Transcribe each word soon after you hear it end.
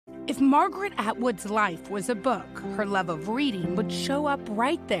If Margaret Atwood's life was a book, her love of reading would show up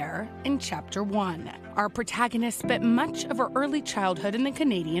right there in Chapter 1. Our protagonist spent much of her early childhood in the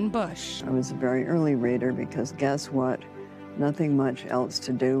Canadian bush. I was a very early reader because guess what? Nothing much else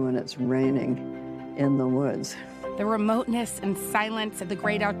to do when it's raining in the woods. The remoteness and silence of the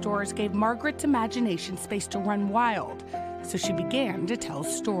great outdoors gave Margaret's imagination space to run wild, so she began to tell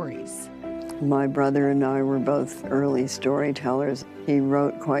stories. My brother and I were both early storytellers. He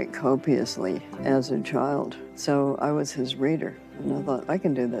wrote quite copiously as a child, so I was his reader, and I thought, I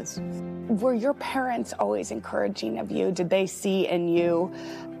can do this. Were your parents always encouraging of you? Did they see in you?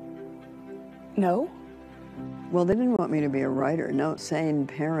 No? Well, they didn't want me to be a writer. No sane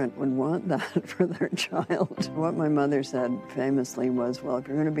parent would want that for their child. What my mother said famously was, well, if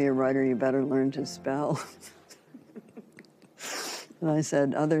you're going to be a writer, you better learn to spell. And I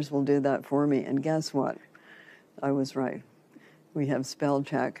said, others will do that for me. And guess what? I was right. We have spell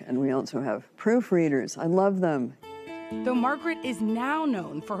check, and we also have proofreaders. I love them. Though Margaret is now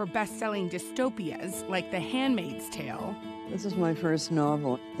known for her best-selling dystopias like The Handmaid's Tale, this is my first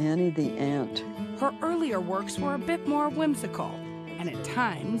novel, Annie the Ant. her earlier works were a bit more whimsical and at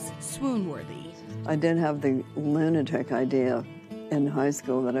times swoon-worthy. I did have the lunatic idea in high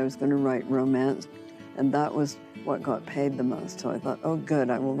school that I was going to write romance, and that was what got paid the most. So I thought, oh, good,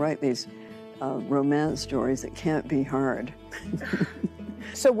 I will write these romance stories. It can't be hard.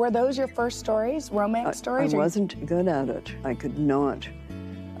 So were those your first stories, romance stories? I wasn't good at it. I could not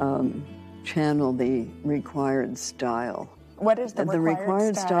channel the required style. What is the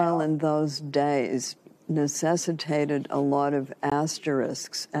required style in those days necessitated a lot of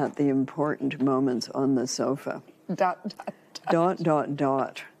asterisks at the important moments on the sofa. ...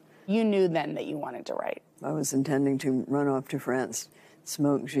 You knew then that you wanted to write. I was intending to run off to France,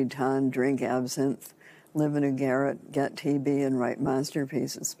 smoke gitane, drink absinthe, live in a garret, get TB, and write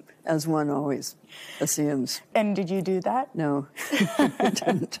masterpieces, as one always assumes. And did you do that? No, I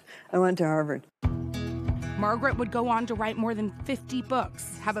didn't. I went to Harvard. Margaret would go on to write more than 50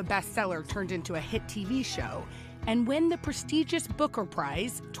 books, have a bestseller turned into a hit TV show, and win the prestigious Booker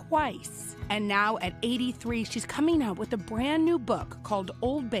Prize twice. And now at 83, she's coming out with a brand new book called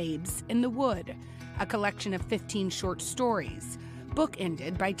Old Babes in the Wood, a collection of 15 short stories,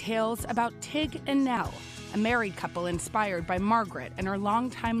 bookended by tales about Tig and Nell, a married couple inspired by Margaret and her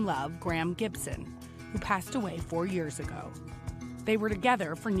longtime love, Graham Gibson, who passed away 4 years ago. They were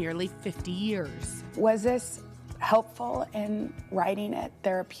together for nearly 50 years. Was this helpful in writing it,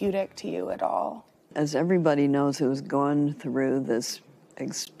 therapeutic to you at all? As everybody knows who's gone through this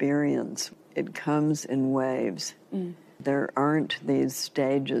experience, it comes in waves. There aren't these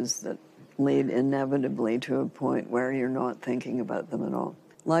stages that lead inevitably to a point where you're not thinking about them at all.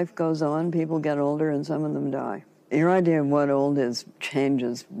 Life goes on, people get older, and some of them die. Your idea of what old is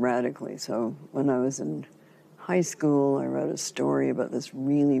changes radically. So when I was in high school, I wrote a story about this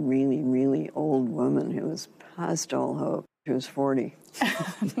really, really, really old woman who was past all hope. She was 40.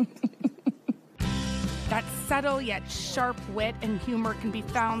 That subtle yet sharp wit and humor can be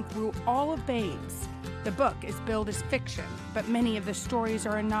found through all of Babes. The book is billed as fiction, but many of the stories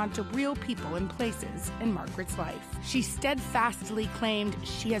are a nod to real people and places in Margaret's life. She steadfastly claimed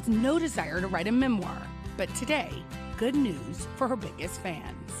she has no desire to write a memoir, but today, good news for her biggest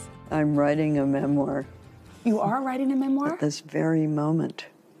fans. I'm writing a memoir. You are writing a memoir? At this very moment.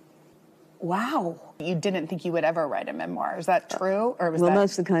 Wow. You didn't think you would ever write a memoir. Is that true? Or was well,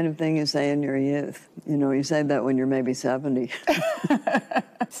 that's the kind of thing you say in your youth. You know, you say that when you're maybe 70.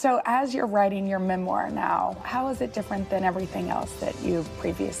 So as you're writing your memoir now, how is it different than everything else that you've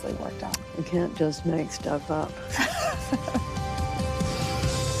previously worked on? You can't just make stuff up.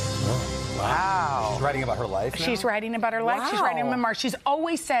 Wow. She's writing about her life now? She's writing about her life. Wow. She's writing a memoir. She's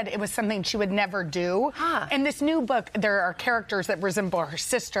always said it was something she would never do. In this new book, there are characters that resemble her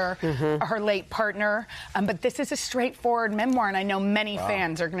sister, her late partner, but this is a straightforward memoir, and I know many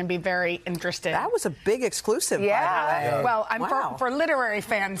fans are going to be very interested. That was a big exclusive, by the way. Well, for literary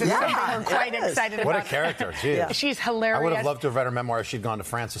fans, it's something we're quite excited about. What a character, geez. She's hilarious. I would have loved to have read her memoir if she'd gone to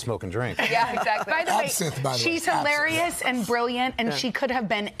France to smoke and drink. Yeah, exactly. By the way, she's hilarious and brilliant, and she could have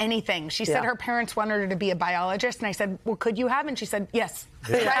been anything. She said her parents wanted her to be a biologist, and I said, well, could you have? And she said, yes.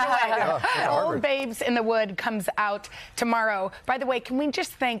 Right away. Old Babes in the Wood comes out tomorrow. By the way, can we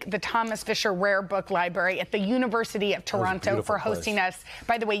just thank the Thomas Fisher Rare Book Library at the University of Toronto for hosting us.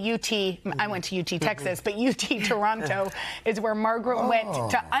 By the way, UT, I went to UT Texas, but UT Toronto is where Margaret went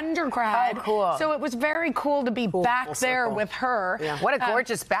to undergrad. Oh, cool. So it was very cool to be back there with her. Yeah. What a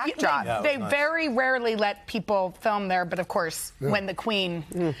gorgeous backdrop. They very rarely let people film there, but of course, when the Queen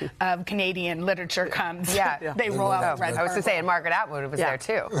of Canadian Canadian literature comes, Yeah. they roll out the red I was going to say, and Margaret Atwood was there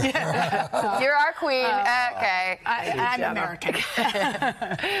too. You're our queen. Okay. I'm American.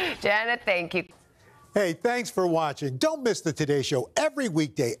 Jenna, thank you. Hey, thanks for watching. Don't miss the Today Show every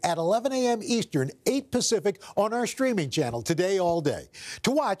weekday at 11 a.m. Eastern, 8 Pacific on our streaming channel, Today All Day.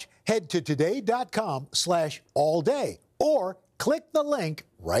 To watch, head to today.com/allday or click the link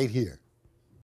right here.